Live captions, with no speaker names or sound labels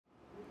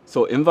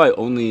So invite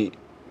only,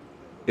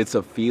 it's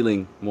a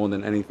feeling more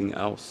than anything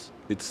else.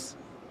 It's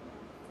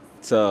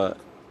a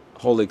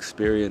whole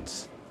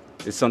experience.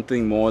 It's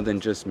something more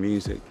than just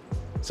music.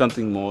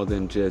 Something more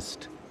than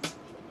just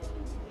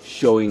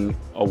showing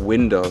a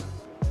window.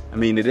 I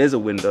mean, it is a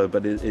window,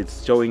 but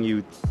it's showing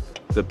you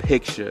the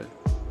picture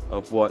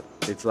of what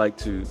it's like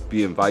to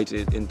be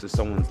invited into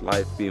someone's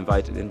life, be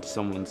invited into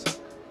someone's,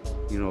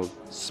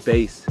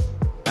 space.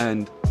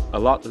 And a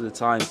lot of the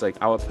times, like,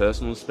 our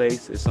personal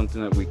space is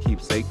something that we keep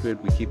sacred,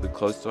 we keep it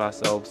close to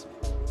ourselves.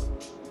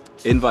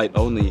 Invite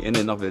only in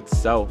and of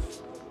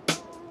itself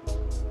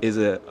is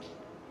a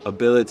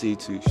ability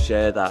to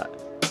share that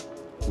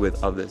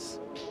with others.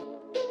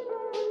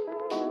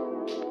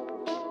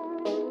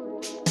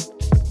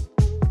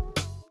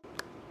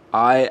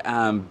 I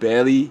am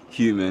barely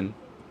human.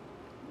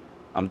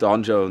 I'm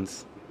Don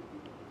Jones.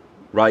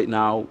 Right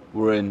now,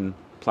 we're in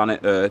planet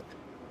Earth.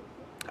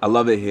 I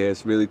love it here.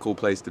 It's a really cool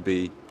place to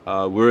be.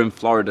 We're in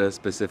Florida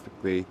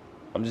specifically.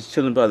 I'm just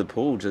chilling by the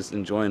pool, just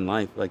enjoying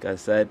life. Like I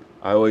said,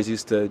 I always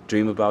used to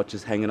dream about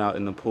just hanging out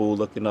in the pool,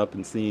 looking up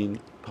and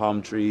seeing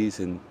palm trees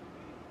and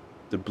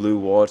the blue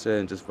water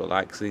and just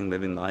relaxing,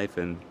 living life.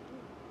 And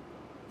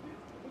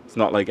it's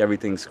not like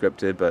everything's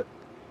scripted, but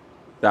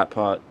that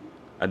part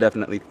I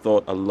definitely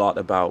thought a lot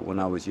about when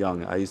I was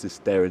young. I used to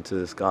stare into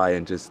the sky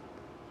and just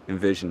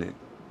envision it.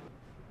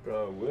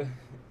 Bro, we're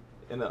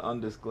in an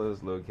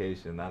undisclosed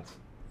location, that's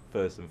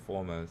first and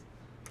foremost.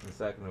 And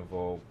second of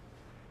all,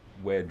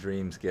 where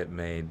dreams get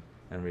made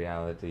and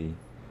reality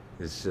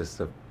is just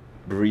a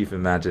brief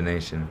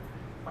imagination,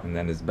 and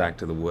then it's back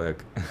to the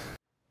work.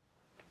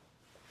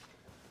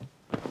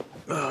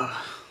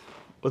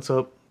 What's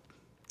up?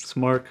 It's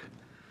Mark.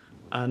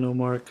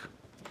 Iknowmark.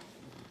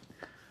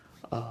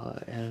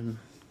 And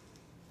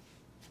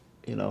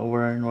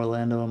we're in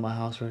Orlando in my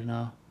house right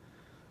now.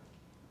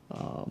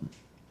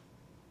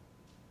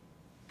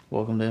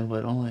 Welcome to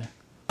Invite Only.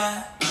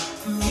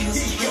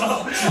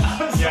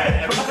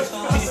 Yeah,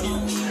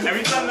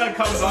 every time that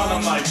comes on,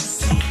 I'm like,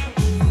 that's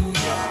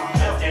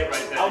it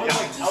right there. I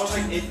was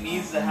like, it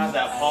needs to have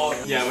that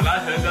pause. Yeah, when I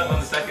heard that on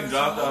the second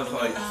drop, I was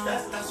like,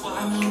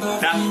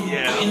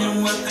 yeah.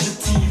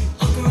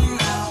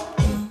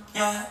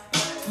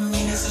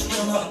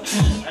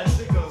 That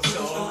shit goes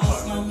so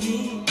hard.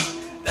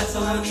 That's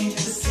all I need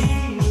to see.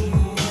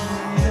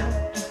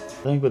 I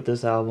think with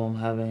this album,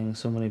 having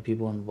so many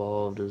people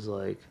involved is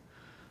like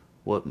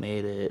what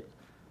made it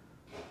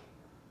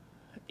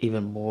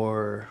even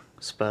more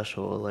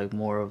special, like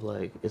more of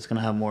like, it's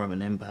gonna have more of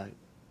an impact.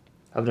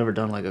 I've never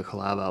done like a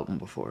collab album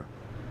before.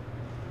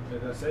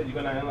 That's it? You're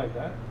gonna end like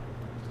that?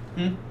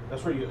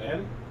 That's where you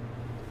end?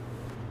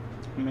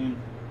 I mean,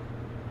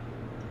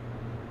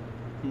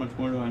 how much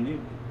more do I need?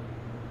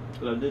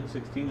 Because I did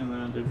 16 and then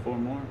I did 4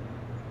 more.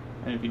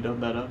 And if you dub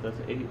that up, that's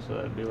 8, so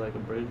that'd be like a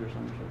bridge or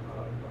some shit.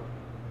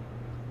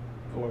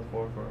 4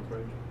 for a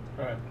bridge.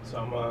 Alright, so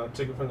I'm gonna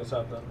take it from the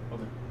top then.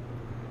 Okay.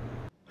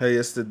 Hey,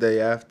 it's the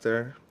day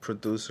after.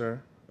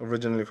 Producer,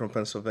 originally from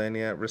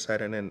Pennsylvania,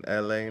 residing in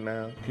LA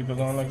now. Keep it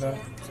going like that?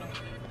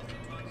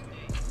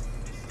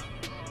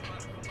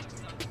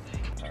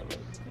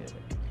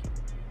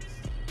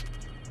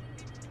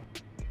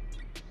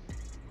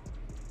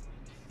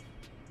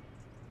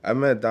 I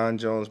met Don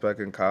Jones back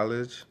in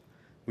college.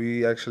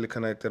 We actually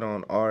connected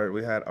on art.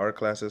 We had art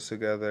classes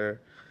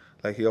together.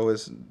 Like, he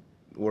always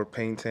were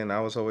painting. I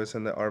was always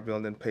in the art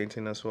building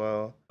painting as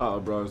well.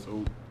 Bro,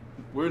 so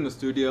we're in the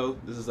studio.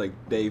 This is like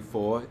day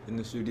 4 in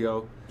the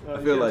studio. Oh,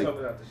 I feel like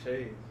out the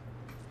shades.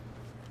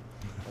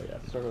 Oh yeah,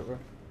 start over.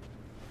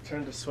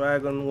 Turn the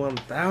swag on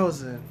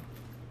 1000.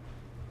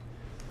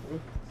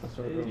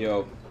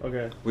 Yo,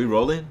 Okay. we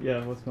rolling?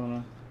 Yeah, what's going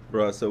on?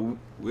 Bro, so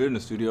we're in the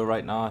studio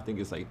right now. I think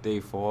it's like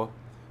day 4.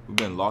 We've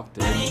been locked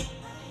in.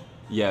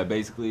 Yeah,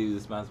 basically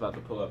this man's about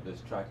to pull up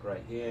this track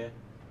right here.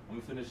 I'm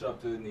gonna finish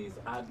up doing these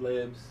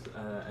ad-libs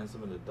and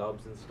some of the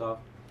dubs and stuff.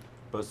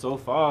 But so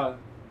far,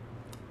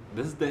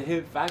 this is the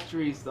hit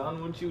factory,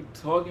 son. What you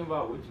talking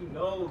about? What you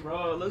know,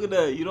 bro? Look at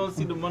that. You don't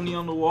see the money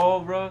on the wall,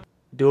 bro?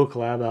 Do a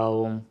collab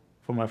album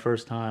for my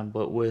first time,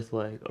 but with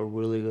like a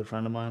really good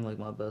friend of mine, like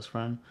my best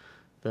friend,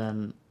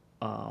 then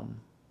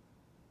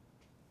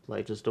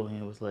like just doing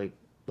it with like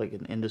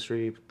an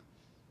industry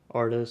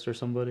artist or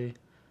somebody,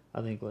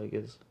 I think like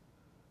is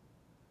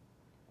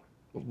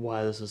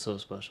why this is so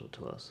special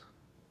to us,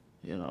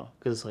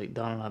 because like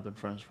Don and I have been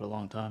friends for a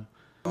long time.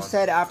 You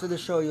said after the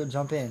show you'll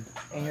jump in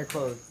your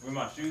clothes. With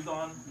my shoes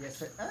on? Yes,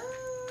 sir.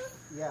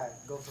 Yeah,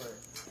 go for it.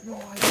 No,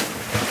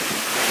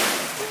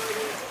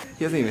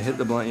 He hasn't even hit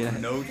the blunt yet.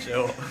 No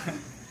chill.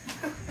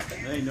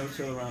 There ain't no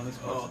chill around this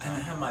place. Oh, and I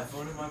have my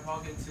phone in my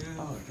pocket too.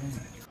 Oh, dang.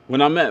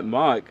 When I met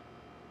Mark,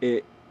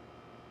 I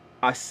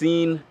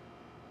seen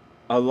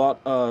a lot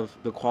of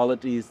the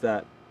qualities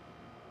that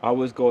I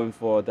was going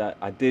for that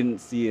I didn't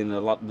see in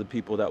a lot of the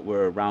people that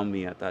were around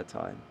me at that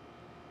time.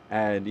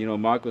 And,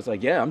 Mark was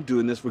like, yeah, I'm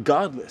doing this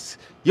regardless.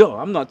 Yo,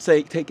 I'm not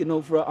taking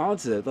no for an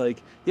answer.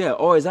 Like, yeah,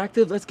 always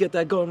active, let's get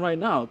that going right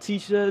now.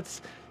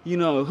 T-shirts,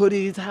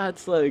 hoodies,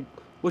 hats, like,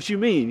 what you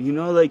mean? You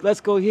know, like,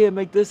 let's go here,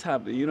 make this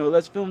happen. You know,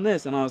 let's film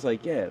this. And I was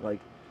like, yeah, like,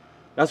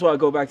 that's why I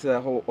go back to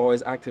that whole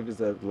always active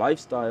as a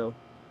lifestyle,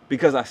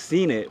 because I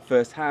seen it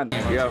firsthand.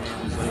 Yeah,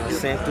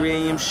 saying 3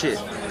 a.m. shit.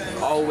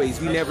 Always,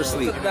 we never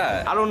sleep.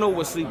 I don't know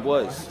what sleep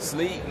was.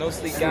 Sleep, no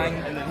sleep, gang.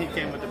 And then he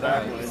came with the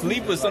back one.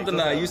 Sleep was something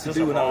that I used to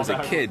do when I was a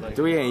kid.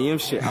 3 a.m.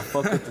 shit. I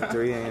fuck with the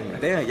 3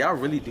 a.m. Damn, y'all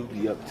really do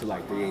be up to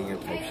like 3 a.m.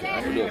 type shit.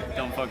 I forget.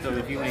 Don't fucked up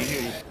if you ain't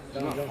here.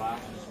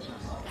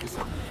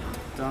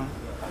 Don't.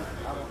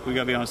 We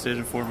gotta be on stage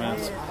in 4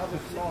 minutes.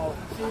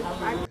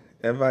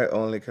 Invite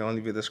only can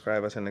only be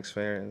described as an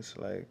experience.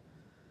 Like,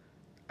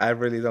 I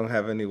really don't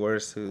have any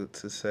words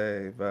to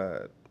say,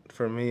 but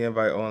for me,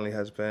 Invite Only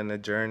has been a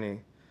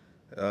journey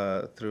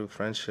through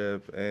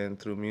friendship and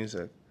through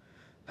music.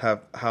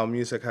 How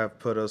music have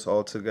put us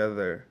all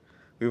together.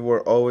 We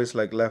were always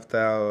like left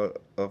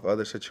out of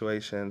other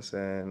situations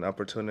and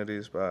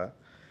opportunities, but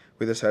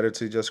we decided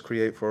to just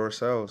create for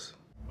ourselves.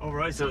 All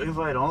right, so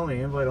invite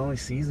only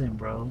season,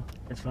 bro.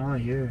 It's finally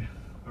here.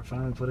 We're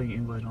finally putting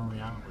invite only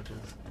out, which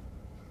is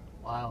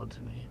wild to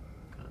me,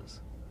 because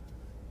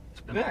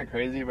it's been Isn't that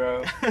crazy,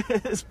 bro?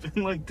 it's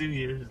been like 2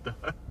 years,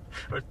 dog.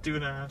 Or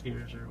 2.5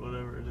 years, or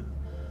whatever it is.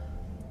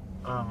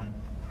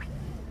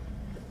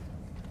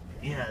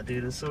 Yeah,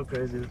 dude, it's so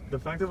crazy. The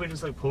fact that we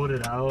just like pulled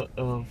it out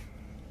of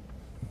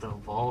the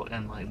vault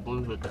and like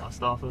blew the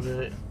dust off of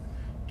it,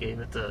 gave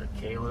it to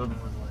Caleb,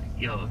 and was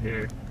like, "Yo,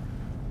 here,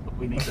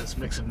 we need this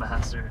mix and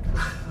mastered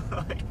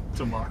like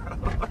tomorrow."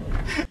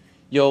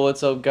 Yo,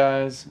 what's up,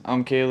 guys?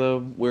 I'm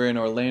Caleb. We're in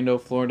Orlando,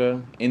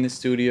 Florida, in the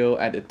studio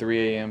at the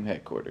 3 a.m.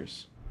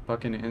 headquarters.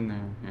 Fucking in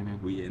there,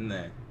 and We in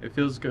there. it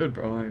feels good,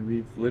 bro. Like,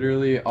 we've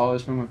literally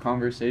always from a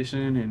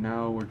conversation, and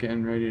now we're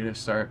getting ready to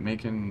start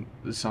making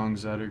the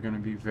songs that are gonna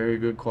be very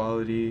good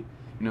quality.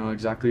 You know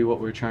exactly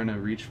what we're trying to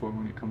reach for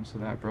when it comes to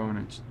that, bro,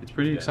 and it's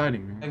pretty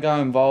exciting, man. I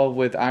got involved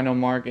with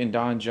Iknowmark and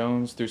Don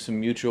Jones through some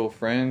mutual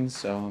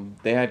friends.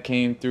 They had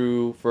came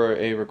through for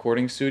a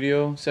recording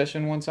studio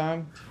session one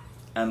time,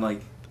 and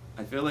like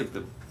I feel like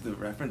the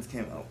reference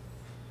came out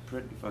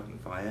pretty fucking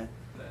fire,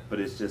 but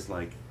it's just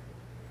like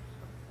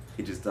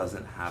it just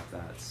doesn't have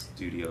that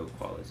studio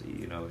quality,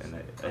 you know. And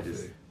I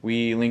just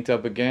we linked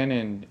up again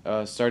and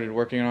started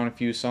working on a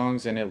few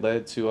songs, and it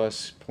led to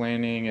us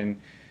planning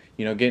and,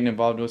 you know, getting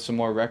involved with some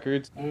more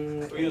records. Yo,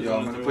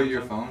 I'm gonna put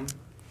your phone.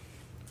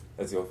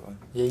 that's your phone.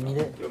 Yeah, you need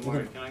it? Yo,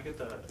 Mario, can I get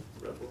that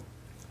Red Bull?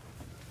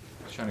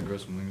 Just trying to grow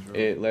some wings, bro.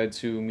 It led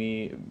to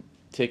me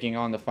taking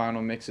on the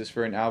final mixes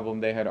for an album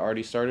they had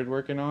already started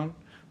working on,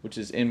 which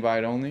is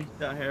Invite Only.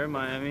 Down here in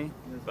Miami,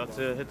 we're about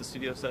to hit the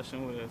studio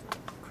session with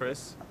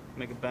Chris.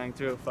 Make a bang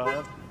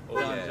 305. Oh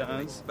Don yeah,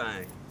 Jones.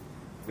 bang.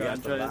 We Don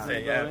got the Jones vibe.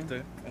 in the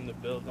building. In the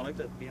building. I like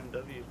that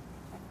BMW.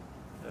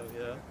 Hell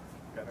yeah.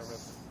 Gotta rep.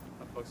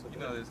 I fucks with You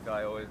know this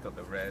guy always got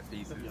the rare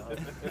pieces.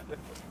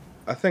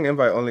 I think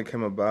Invite Only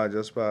came about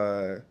just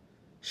by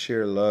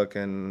sheer luck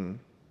and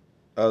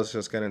us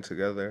just getting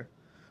together.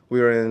 We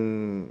were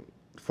in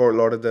Fort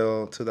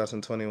Lauderdale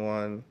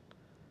 2021.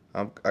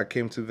 I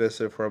came to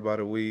visit for about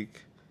a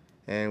week,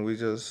 and we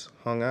just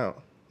hung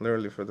out.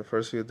 Literally for the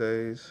first few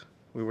days,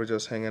 we were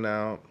just hanging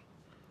out,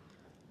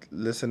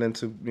 listening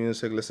to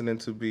music, listening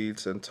to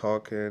beats, and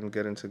talking,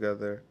 getting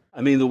together.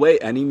 I mean, the way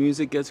any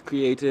music gets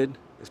created,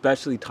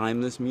 especially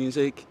timeless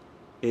music,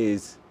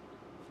 is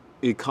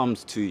it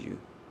comes to you.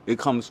 It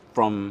comes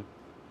from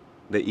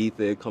the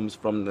ether. It comes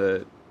from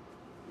the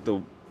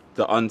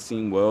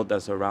unseen world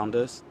that's around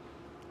us.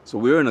 So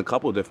we were in a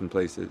couple different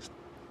places.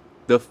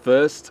 The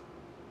first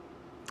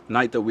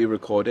night that we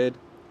recorded,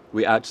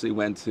 we actually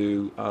went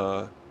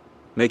to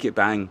Make It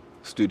Bang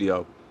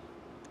studio.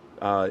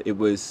 It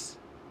was,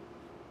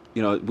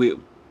 you know,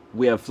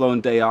 we had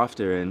flown day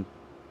after, and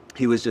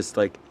he was just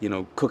like, you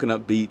know, cooking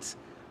up beats.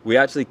 We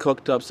actually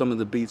cooked up some of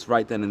the beats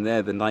right then and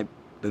there the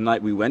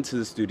night we went to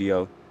the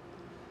studio.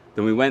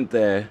 Then we went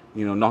there,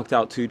 you know, knocked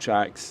out 2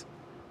 tracks.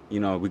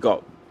 You know, we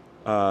got,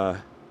 what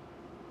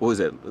was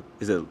it?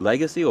 Is it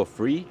Legacy or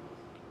Free?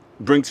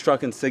 Brinks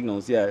Truck and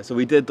Signals, yeah. So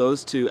we did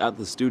those 2 at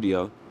the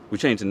studio. We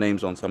changed the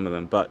names on some of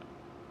them, but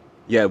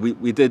yeah,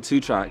 we did 2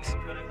 tracks.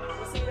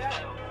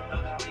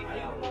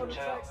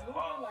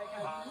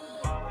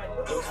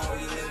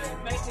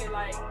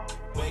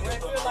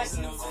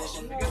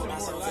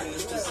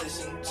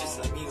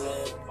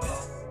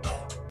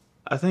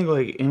 I think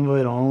like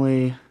Invite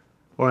Only,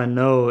 or I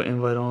know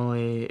Invite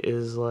Only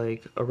is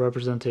like a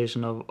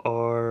representation of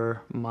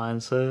our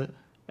mindset,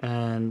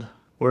 and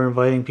we're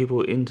inviting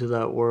people into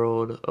that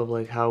world of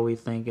like how we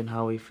think and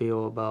how we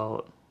feel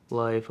about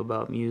life,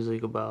 about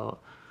music,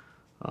 about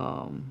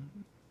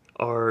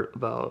art,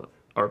 about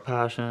our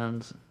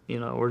passions. You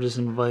know, we're just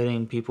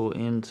inviting people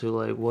into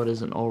like what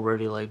isn't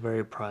already like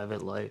very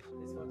private life.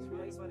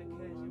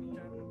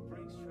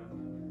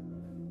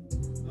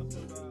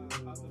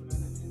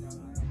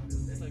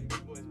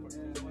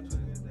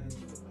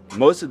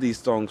 Most of these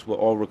songs were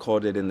all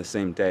recorded in the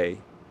same day,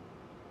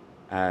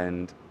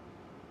 and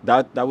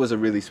that was a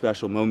really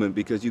special moment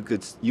because you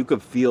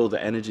could feel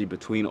the energy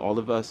between all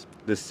of us,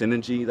 the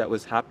synergy that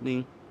was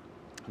happening.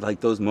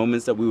 like those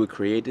moments that we were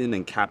creating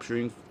and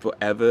capturing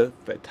forever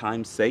for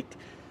time's sake.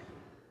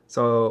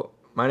 So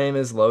my name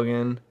is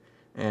Logan,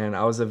 and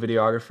I was a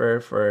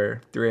videographer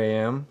for 3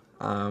 a.m.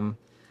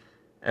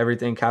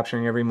 Everything,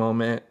 capturing every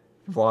moment,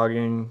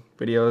 vlogging,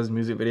 videos,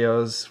 music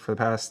videos for the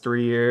past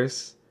 3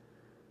 years.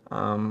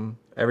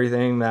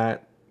 Everything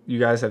that you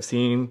guys have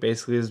seen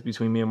basically is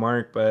between me and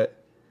Mark,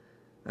 but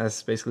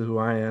that's basically who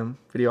I am,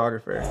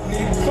 videographer.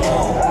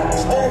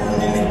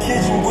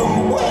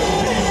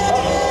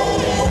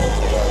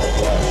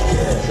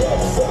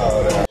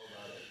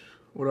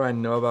 What do I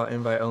know about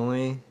invite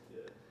only?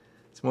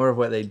 It's more of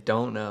what they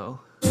don't know.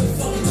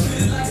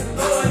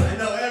 I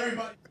know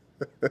everybody.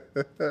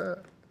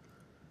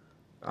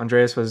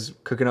 Andreas was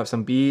cooking up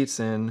some beats,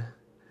 and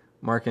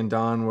Mark and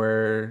Don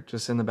were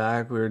just in the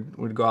back.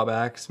 We'd go out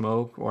back,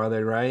 smoke while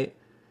they write.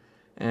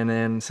 And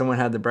then someone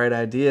had the bright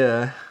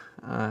idea,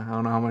 I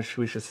don't know how much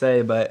we should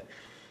say, but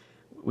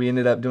we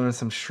ended up doing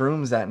some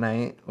shrooms that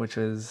night, which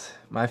was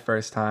my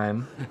first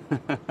time.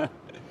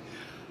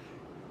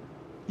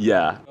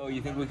 Yeah. Oh,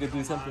 you think we could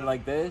do something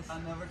like this?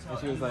 And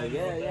she was like,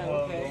 yeah,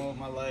 okay.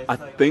 I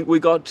think we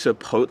got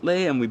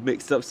Chipotle and we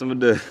mixed up some of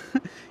the,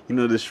 you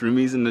know, the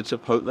shroomies and the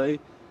Chipotle.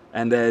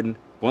 And then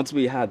once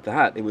we had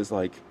that, it was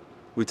like,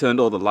 we turned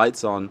all the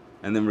lights on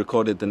and then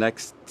recorded the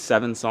next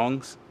 7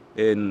 songs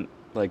in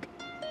like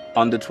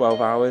under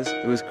 12 hours.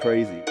 It was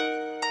crazy.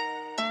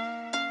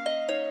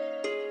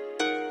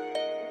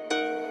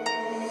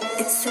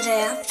 It's the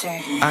day after.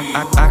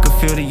 I could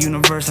feel the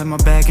universe at my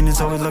back and it's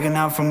always looking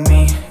out for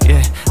me.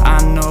 Yeah,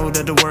 I know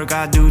that the work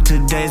I do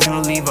today is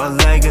gonna leave a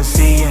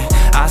legacy. Yeah,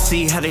 I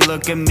see how they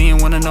look at me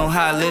and wanna know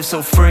how I live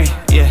so free.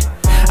 Yeah,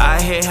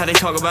 I hear how they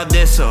talk about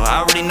this, so I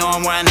already know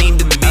I'm where I need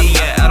to be.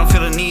 Yeah, I don't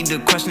feel the need to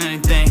question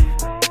anything,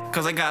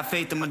 cause I got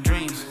faith in my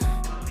dreams.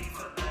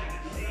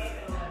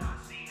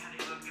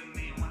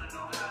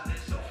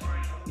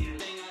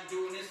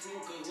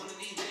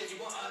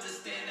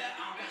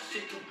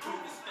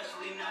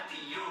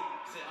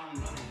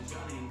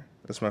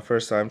 It's my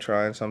first time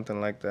trying something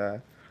like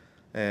that,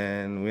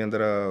 and we ended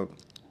up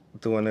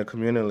doing it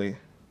communally.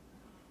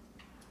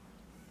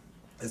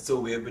 It's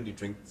so weird when you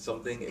drink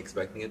something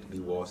expecting it to be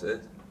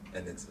water,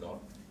 and it's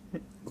not.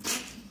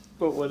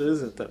 But what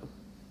is it though?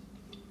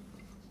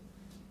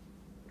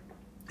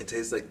 It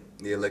tastes like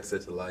the elixir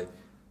to life.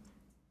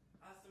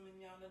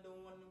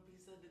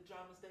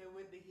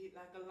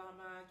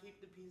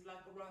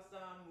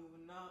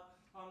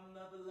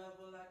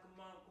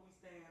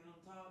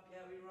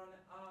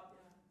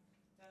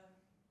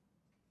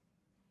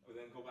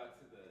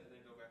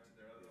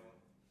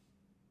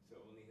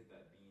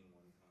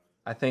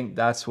 I think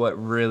that's what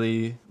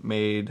really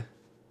made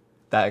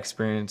that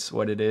experience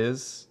what it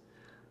is.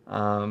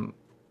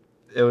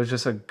 It was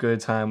just a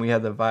good time. We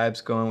had the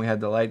vibes going. We had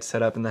the lights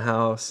set up in the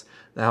house.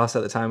 The house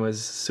at the time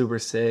was super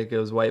sick. It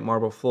was white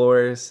marble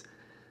floors,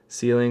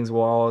 ceilings,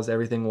 walls,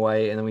 everything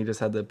white, and then we just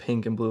had the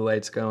pink and blue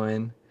lights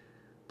going.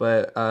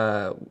 But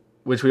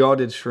which we all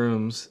did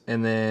shrooms,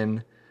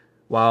 and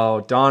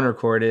while Don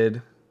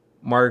recorded,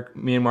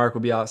 me and Mark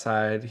would be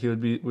outside.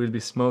 We'd be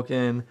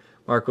smoking.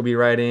 Mark would be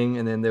writing,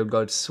 and then they would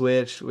go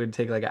switch. We'd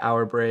take like an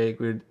hour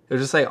break. It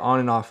was just like on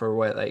and off for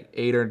what, like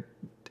 8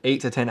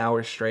 to 10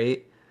 hours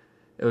straight.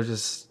 It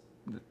was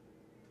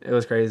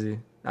crazy,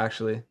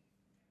 actually.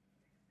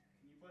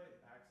 Can you play it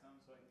back some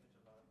so I can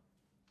catch a vibe?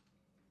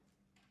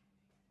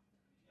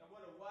 I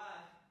wonder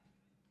why.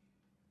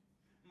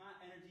 My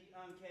energy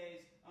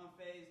uncaged,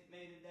 unfazed,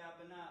 made it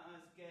out but not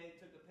unscathed.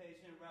 Took a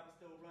patient, rapper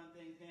still run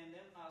things, damn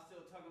them I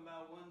still talking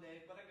about one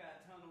day. But I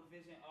got tunnel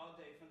vision all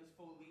day from this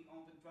fully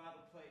open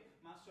throttle plate.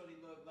 My shorty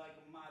look like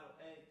a model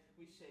A.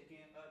 We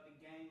shaking up the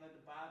game, let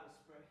the bottle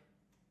spray.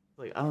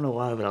 Like, I don't know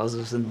why, but I was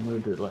just in the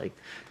mood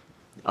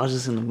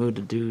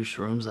to do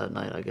shrooms that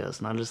night, I guess.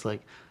 And I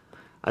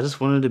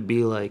just wanted to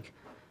be like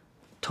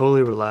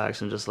totally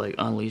relaxed and just like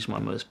unleash my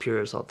most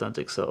purest,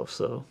 authentic self.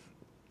 So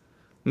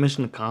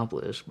mission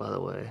accomplished, by the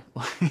way.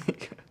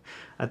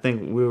 I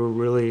think we were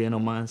really in a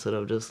mindset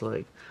of just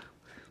like,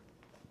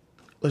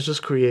 let's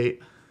just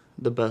create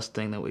the best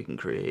thing that we can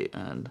create.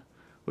 And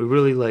we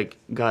really like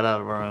got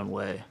out of our own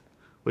way,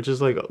 which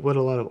is like what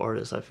a lot of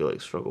artists I feel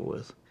like struggle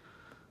with.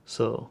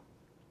 So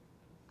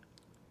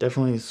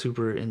definitely a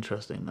super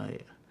interesting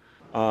night.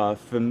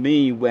 For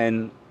me,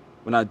 when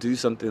I do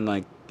something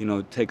like, you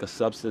know, take a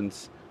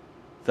substance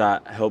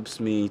that helps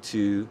me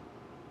to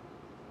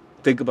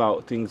think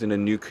about things in a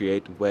new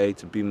creative way,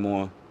 to be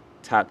more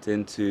tapped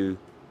into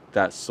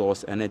that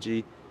source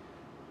energy,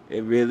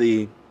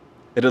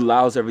 it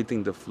allows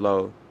everything to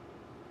flow.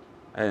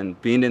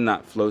 And being in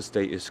that flow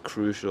state is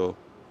crucial.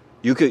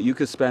 You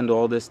could spend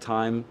all this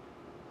time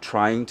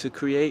trying to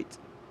create,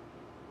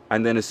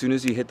 and then as soon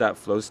as you hit that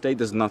flow state,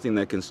 there's nothing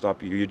that can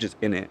stop you. You're just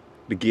in it.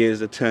 The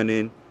gears are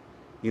turning,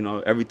 you know,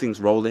 everything's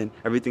rolling.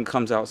 Everything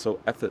comes out so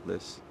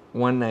effortless.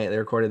 One night they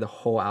recorded the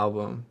whole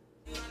album.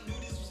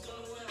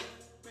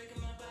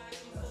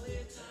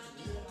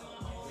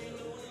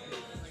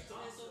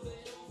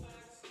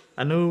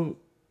 I knew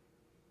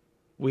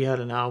we had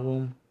an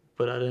album,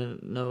 but I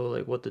didn't know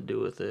like what to do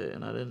with it,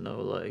 and I didn't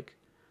know like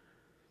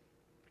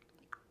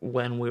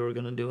when we were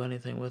gonna do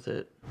anything with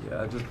it.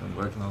 Yeah, I've just been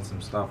working on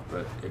some stuff,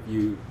 but if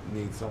you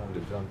need someone to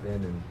jump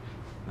in and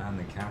man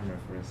the camera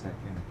for a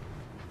second.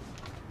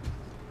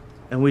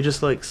 And we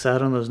just like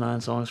sat on those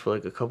 9 songs for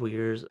like a couple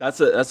years.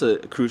 That's a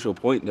crucial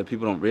point that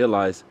people don't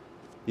realize.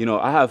 You know,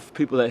 I have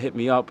people that hit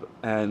me up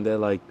and they're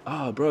like,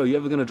 "Oh, bro, you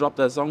ever gonna drop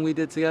that song we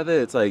did together?"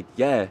 It's like,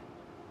 yeah.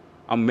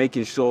 I'm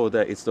making sure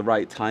that it's the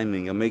right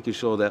timing. I'm making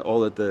sure that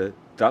all of the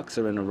ducks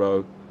are in a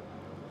row,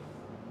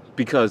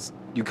 because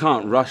you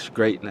can't rush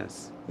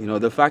greatness. You know,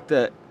 the fact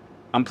that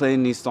I'm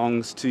playing these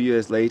songs 2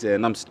 years later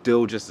and I'm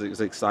still just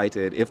as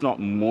excited, if not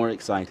more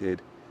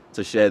excited,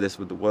 to share this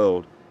with the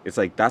world. It's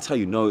like, that's how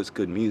you know it's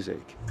good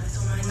music.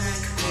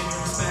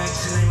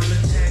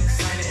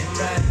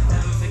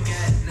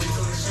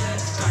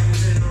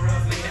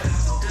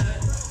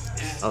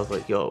 I was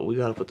like, yo, we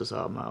gotta put this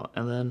album out.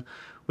 And then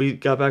we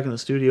got back in the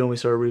studio and we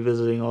started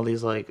revisiting all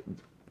these like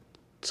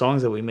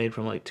songs that we made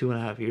from like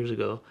 2.5 years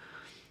ago.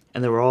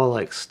 And they were all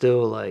like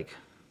still like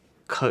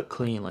cut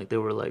clean, like they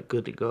were like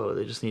good to go.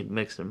 They just need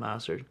mixed and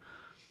mastered.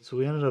 So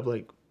we ended up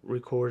like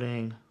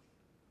recording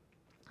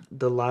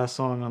the last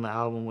song on the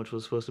album, which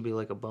was supposed to be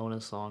like a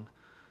bonus song,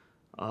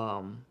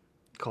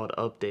 called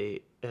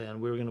Update. And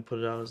we were gonna put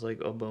it out as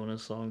like a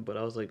bonus song, but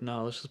I was like,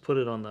 no, let's just put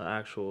it on the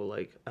actual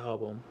like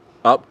album.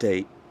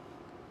 Update.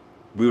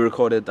 We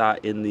recorded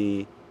that in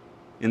the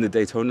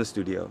Daytona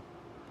studio.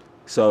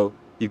 So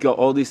you've got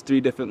all these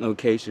 3 different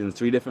locations,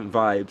 3 different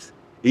vibes.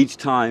 Each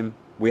time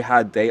we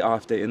had Day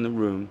After in the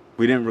room.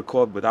 We didn't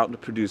record without the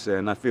producer,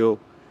 and I feel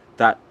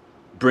that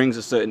brings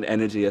a certain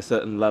energy, a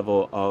certain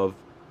level of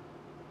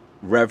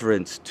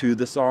reverence to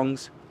the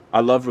songs. I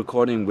love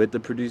recording with the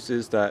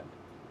producers that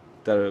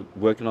are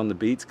working on the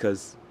beats,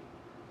 because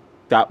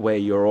that way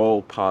you're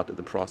all part of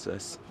the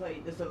process.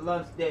 It's a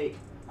lunch date.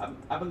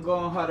 I've been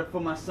going harder for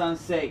my son's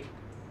sake.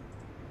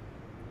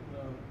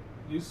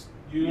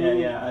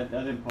 Yeah, I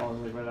didn't pause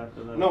like right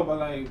after that. No, but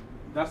like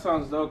that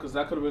sounds dope, because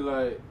that could be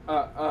like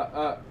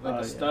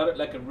like a stutter,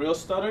 like a real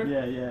stutter.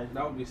 Yeah.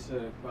 That would be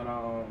sick. But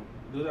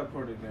do that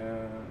part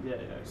again. Yeah.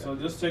 So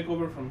just take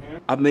over from here.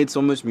 I've made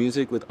so much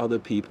music with other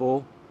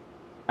people,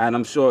 and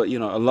I'm sure, you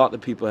know, a lot of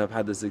people have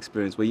had this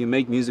experience where you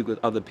make music with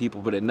other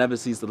people, but it never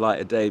sees the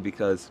light of day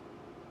because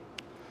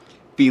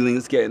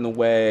feelings get in the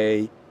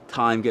way,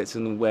 time gets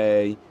in the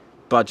way,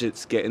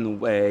 budgets get in the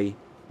way,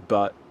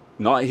 but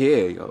not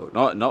here, yo.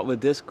 Not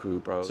with this crew,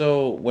 bro.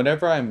 So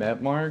whenever I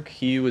met Mark,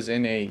 he was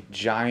in a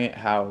giant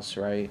house,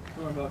 right?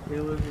 More about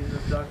Caleb, he's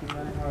just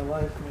documenting our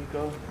life,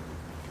 Nico.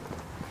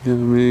 Yeah,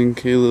 man,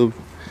 Caleb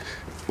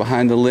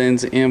behind the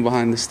lens and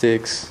behind the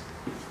sticks.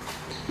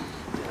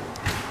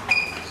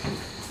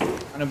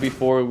 Kind of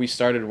before we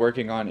started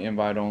working on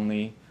Invite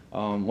Only,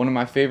 one of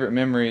my favorite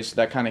memories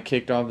that kind of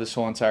kicked off this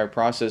whole entire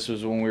process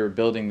was when we were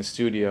building the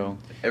studio.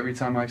 Every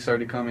time I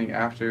started coming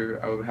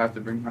after, I would have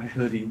to bring my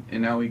hoodie,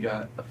 and now we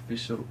got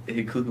official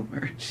Igloo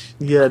merch.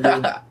 Yeah,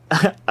 dude.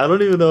 I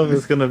don't even know if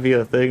it's gonna be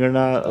a thing or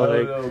not.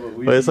 Like,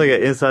 but it's like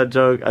an inside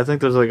joke. I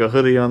think there's like a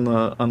hoodie on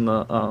the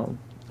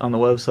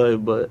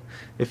website, but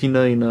if you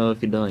know, you know.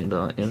 If you don't, you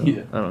don't. You know.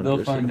 Yeah, I don't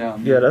they'll find out.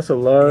 Man. Yeah, that's a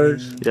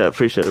large. Yeah,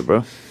 appreciate it,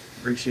 bro.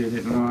 Appreciate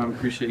it. No, I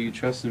appreciate you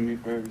trusting me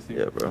for everything.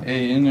 Yeah, bro.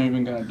 Hey, and I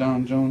even got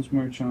Don Jones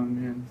merch on,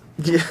 man.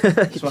 Yeah.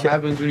 That's what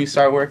happens when you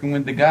start working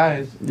with the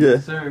guys. Yeah.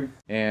 Yes, sir.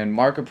 And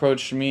Mark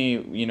approached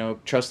me, you know,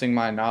 trusting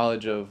my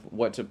knowledge of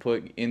what to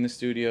put in the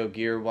studio,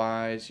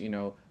 gear-wise, you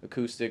know,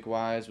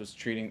 acoustic-wise, was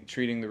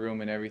treating the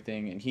room and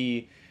everything. And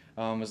he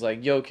was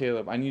like, "Yo,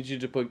 Caleb, I need you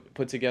to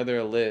put together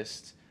a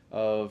list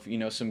of, you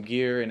know, some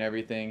gear and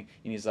everything."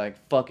 And he's like,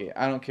 "Fuck it,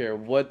 I don't care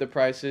what the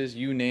price is,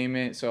 you name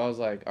it." So I was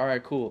like, all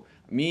right, cool.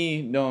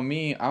 Knowing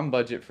me, I'm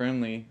budget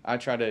friendly. I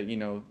try to, you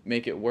know,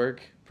 make it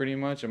work pretty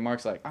much. And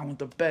Mark's like, "I want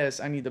the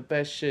best. I need the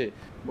best shit."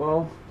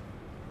 Well,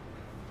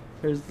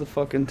 here's the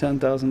fucking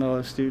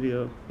 $10,000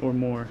 studio or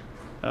more.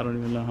 I don't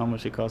even know how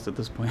much it costs at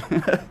this point.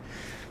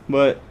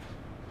 But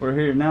we're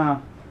here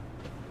now.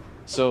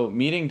 So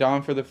meeting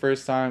Don for the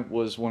first time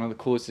was one of the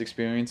coolest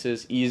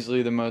experiences.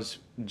 Easily the most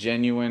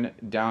genuine,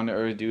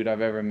 down-to-earth dude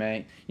I've ever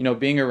met. You know,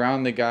 being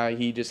around the guy,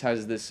 he just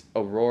has this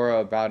aurora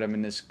about him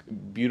and this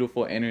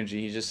beautiful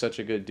energy. He's just such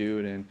a good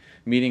dude. And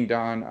meeting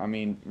Don, I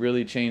mean,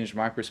 really changed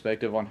my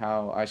perspective on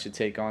how I should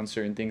take on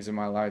certain things in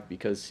my life,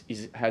 because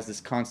he has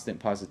this constant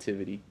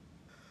positivity.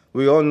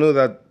 We all knew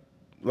that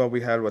what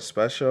we had was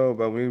special,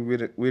 but we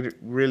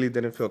really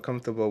didn't feel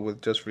comfortable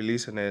with just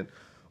releasing it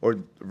or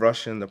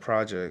rushing the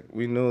project.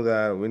 We knew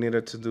that we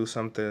needed to do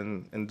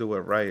something and do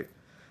it right.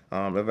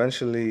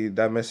 Eventually,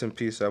 that missing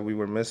piece that we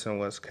were missing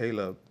was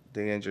Caleb,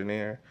 the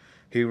engineer.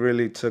 He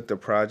really took the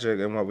project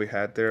and what we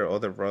had there, all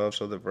the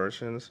rubs, all the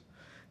versions.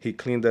 He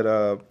cleaned it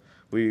up.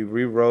 We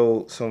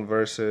rewrote some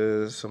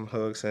verses, some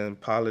hooks, and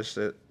polished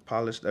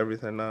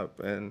everything up.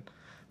 And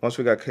once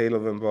we got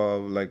Caleb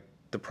involved, like,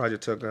 the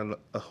project took on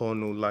a whole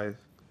new life.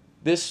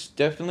 This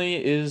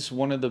definitely is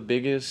one of the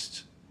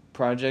biggest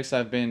projects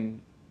I've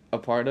been a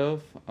part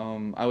of.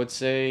 I would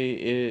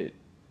say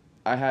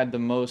I had the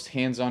most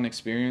hands-on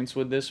experience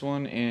with this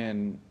one,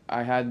 and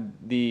I had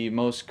the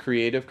most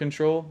creative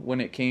control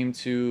when it came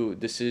to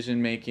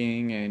decision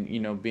making and, you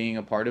know, being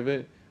a part of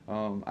it.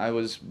 I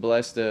was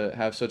blessed to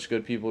have such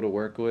good people to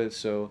work with.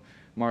 So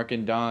Mark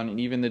and Don, and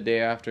even the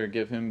day after,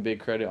 give him big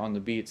credit on the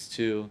beats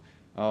too.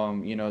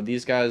 You know,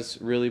 these guys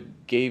really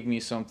gave me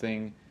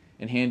something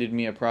and handed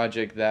me a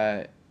project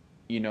that,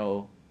 you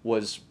know,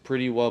 was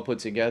pretty well put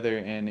together,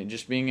 and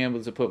just being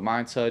able to put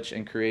my touch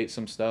and create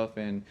some stuff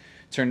and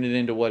turn it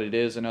into what it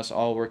is, and us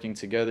all working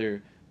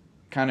together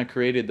kind of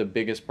created the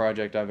biggest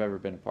project I've ever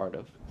been a part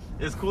of.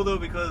 It's cool though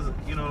because,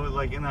 you know,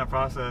 like in that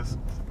process,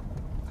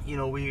 you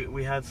know,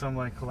 we had some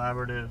like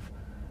collaborative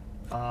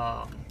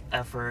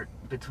effort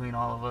between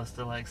all of us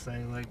to like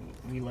say like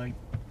we like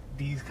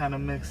these kind of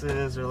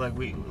mixes, or like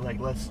we like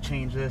let's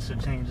change this or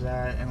change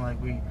that, and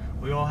like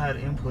we all had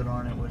input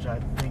on it, which I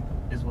think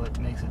is what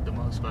makes it the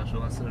most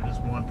special, instead of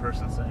just one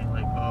person saying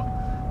like, oh,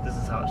 this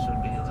is how it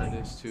should be. Like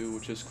this too,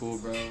 which is cool,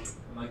 bro.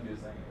 Like you were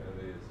saying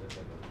earlier, it's just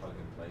like a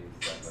fucking place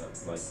set up.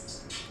 Like,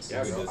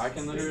 yeah, bro, I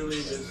can literally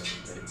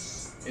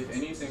just, if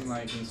anything,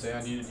 like, can say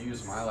I needed to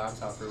use my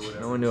laptop or whatever.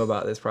 No one knew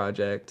about this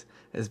project.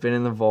 It's been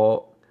in the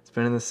vault. It's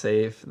been in the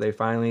safe. They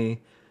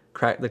finally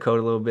cracked the code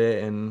a little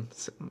bit, and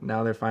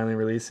now they're finally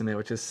releasing it,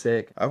 which is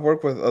sick. I've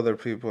worked with other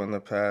people in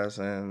the past,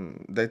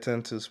 and they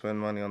tend to spend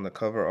money on the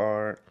cover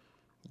art,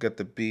 get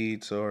the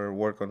beats, or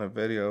work on a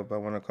video.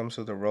 But when it comes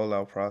to the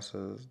rollout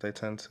process, they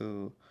tend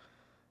to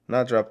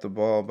not drop the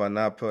ball, but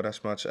not put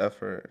as much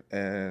effort.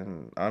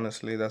 And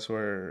honestly, that's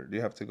where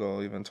you have to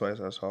go even twice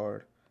as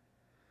hard.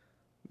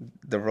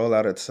 The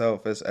rollout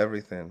itself is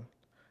everything.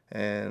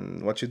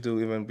 And what you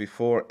do even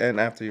before and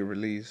after you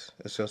release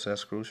is just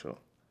as crucial.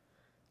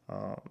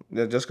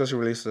 Just because you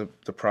release the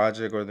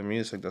project or the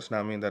music does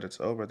not mean that it's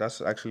over.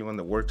 That's actually when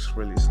the works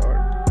really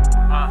start.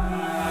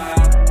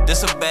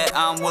 This a bet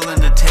I'm willing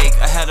to take.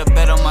 I had a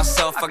bet on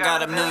myself, I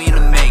got $1 million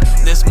to make.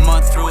 This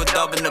month threw a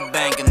dub in the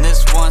bank, and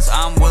this once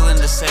I'm willing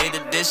to say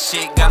that this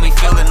shit got me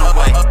feeling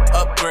away.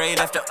 Upgrade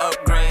after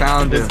upgrade.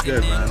 Found it.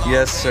 Good, man.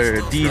 Yes,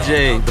 sir.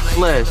 DJ, The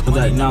Flesh.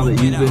 Like now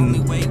that you've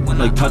been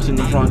like touching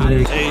the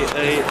project.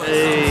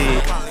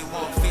 Hey.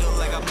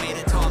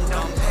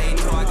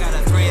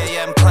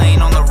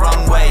 Plane on the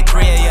runway,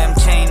 3 a.m.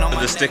 chain on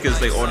the stickers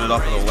they ordered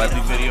off of the web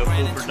video,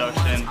 full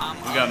production.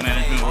 We got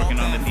management working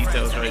on the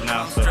details right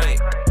now, so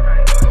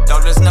though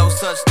there's no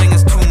such thing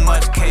as too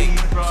much cake.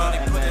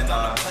 And then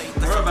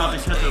we're about to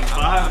catch a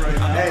vibe right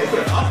now.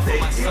 Hey,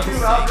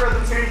 YouTube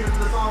algorithm changes for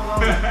the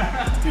song.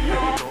 You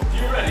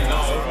already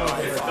know,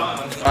 it's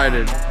done. Alright,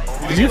 dude.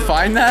 Did you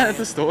find that at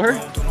the store?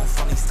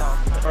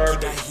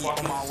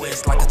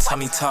 Like a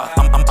tummy tuck.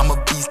 I'm a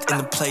beast in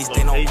the place.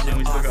 They know. We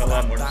still got a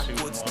lot more to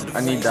shoot. I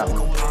need that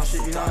one.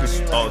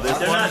 Oh, they're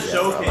not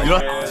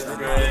showcasing.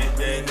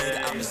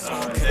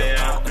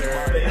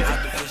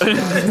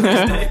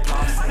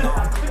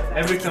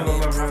 Every time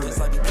I'm around.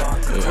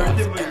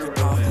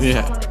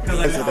 Yeah.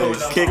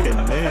 That's kicking,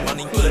 man.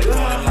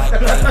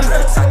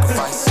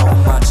 Sacrifice so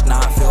much, now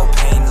I feel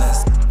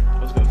painless. I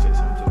was gonna say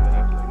something, but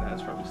I'm like, nah,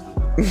 it's probably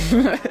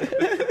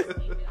stupid.